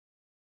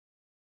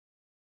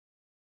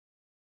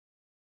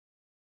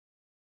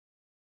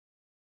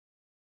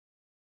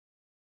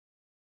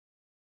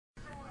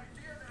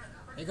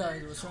Hey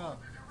guys, what's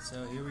up?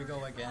 So here we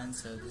go again.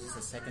 So this is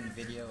the second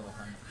video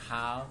on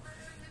how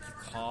to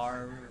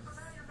carve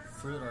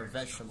fruit or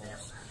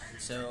vegetables.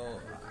 So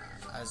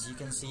as you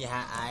can see,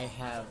 I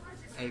have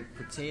a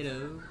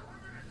potato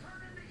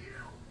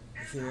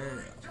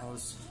here. I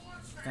was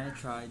gonna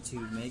try to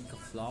make a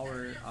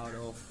flour out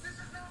of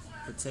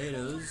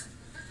potatoes.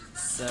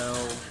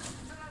 So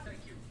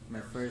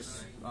my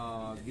first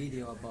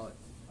video about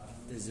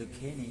the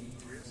zucchini,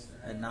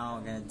 and now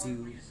I'm gonna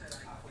do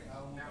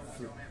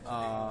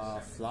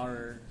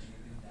flour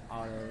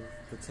out of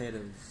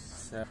potatoes.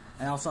 So,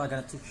 and also I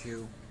gotta teach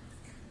you.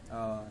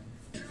 I'm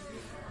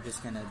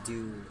just gonna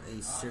do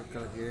a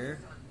circle here,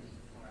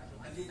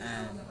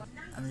 and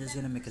I'm just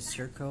gonna make a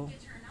circle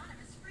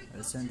at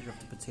the center of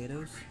the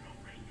potatoes.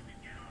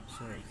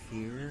 So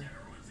here.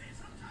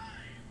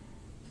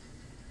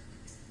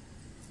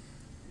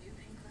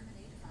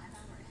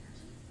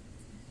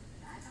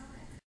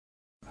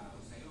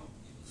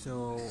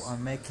 So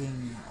I'm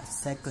making a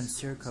second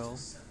circle.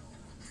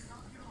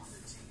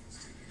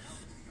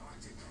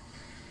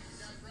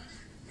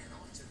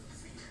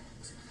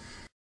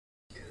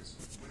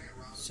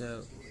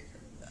 So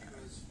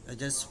I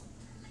just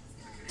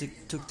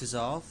took this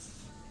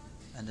off,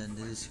 and then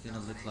this is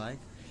gonna look like,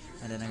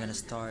 and then I'm gonna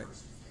start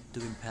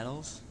doing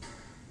petals.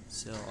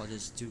 So I'll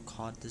just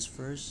cut this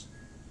first,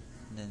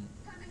 and then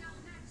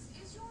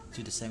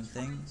do the same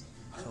thing,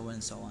 so on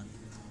and so on.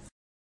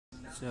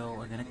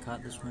 So I'm gonna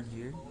cut this one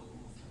here.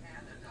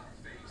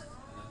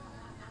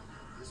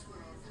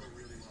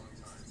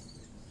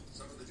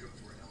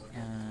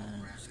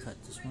 And just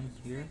cut this one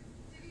here.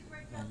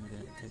 And we're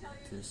gonna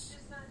take this.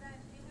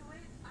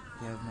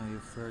 You have now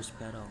your first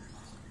petal.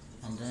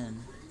 And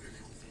then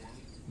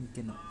you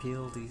can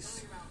peel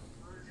this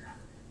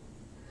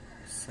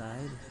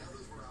side.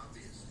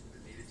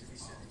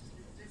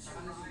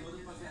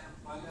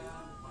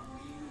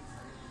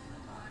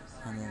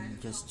 And then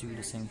just do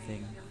the same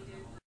thing.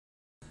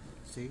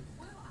 See,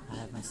 I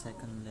have my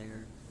second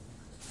layer,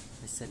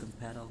 my second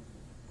petal.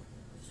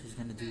 She's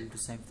gonna do the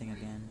same thing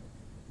again,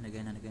 and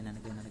again, and again, and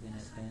again, and again,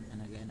 and again,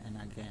 and again,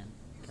 and again.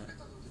 Okay.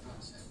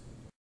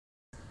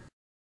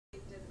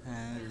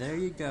 And there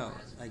you go.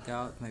 I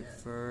got my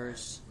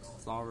first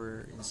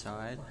flower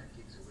inside.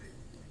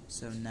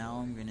 So now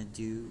I'm gonna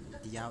do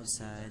the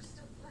outside.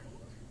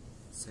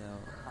 So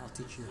I'll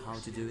teach you how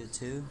to do it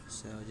too.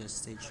 So just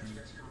stay tuned.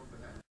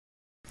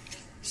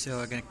 So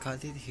I'm gonna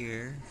cut it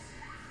here.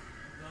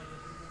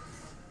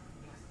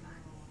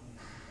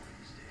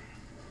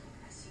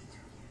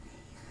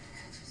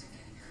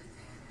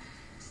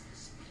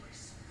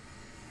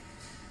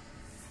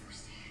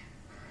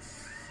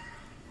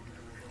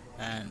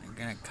 And I'm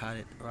gonna cut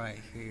it right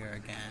here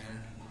again.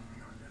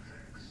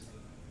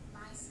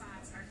 My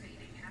spots are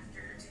fading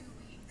after 2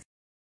 weeks.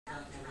 Do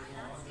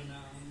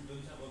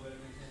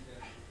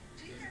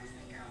you guys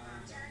think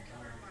of Terry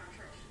Color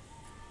Mantra?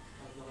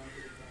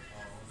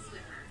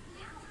 Slipper.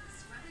 Now,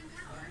 scrubbing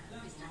power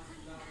is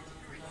definitely a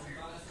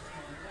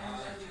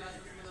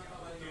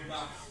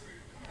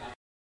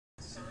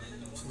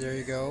So there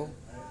you go.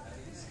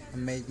 I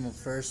made my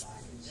first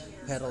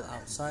petal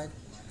outside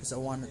because I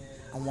want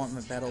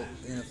my petal,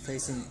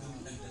 facing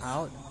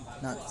out,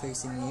 not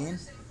facing in.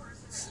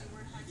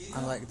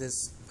 Unlike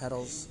these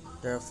petals,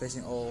 they're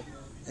facing all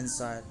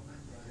inside.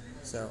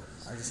 So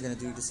I'm just gonna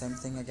do the same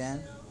thing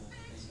again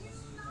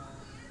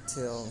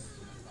till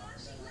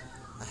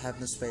I have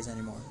no space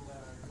anymore.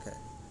 Okay.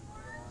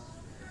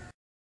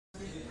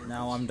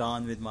 Now I'm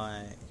done with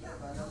my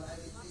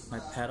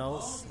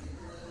petals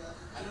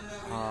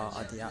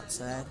at the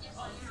outside.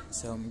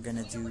 So I'm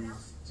gonna do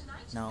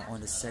now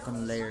on the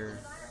second layer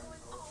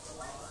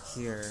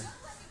here.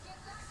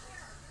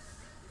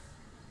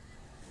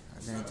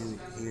 I'm gonna do it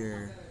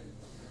here,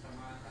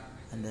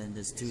 and then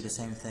just do the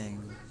same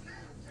thing,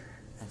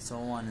 and so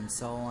on and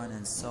so on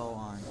and so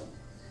on.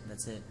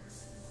 That's it.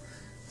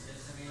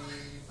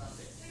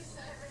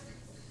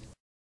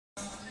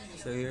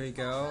 So here we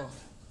go.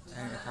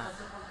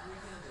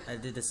 I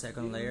did the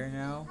second layer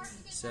now,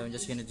 so I'm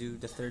just gonna do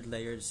the third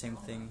layer, the same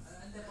thing.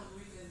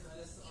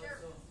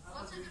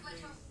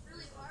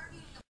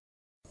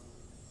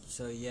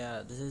 So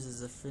yeah, this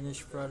is the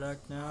finished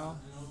product now.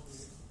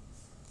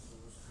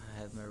 I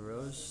have my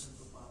rose.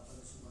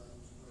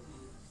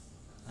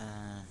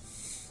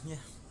 Yeah,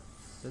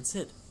 that's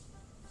it.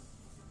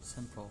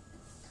 Simple.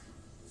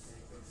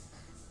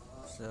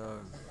 So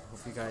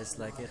hope you guys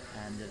like it,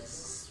 and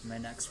my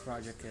next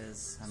project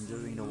is I'm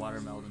doing the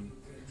watermelon.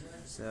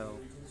 So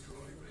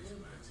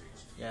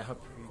yeah, I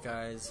hope you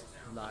guys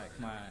like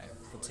my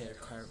potato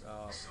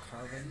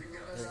carving.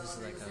 This is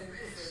like a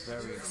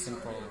very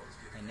simple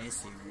and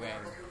easy way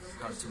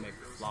how to make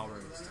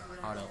flowers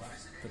out of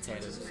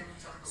potatoes.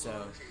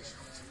 So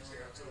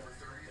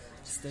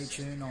stay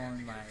tuned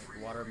on my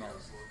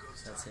watermelon.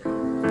 That's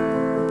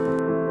it.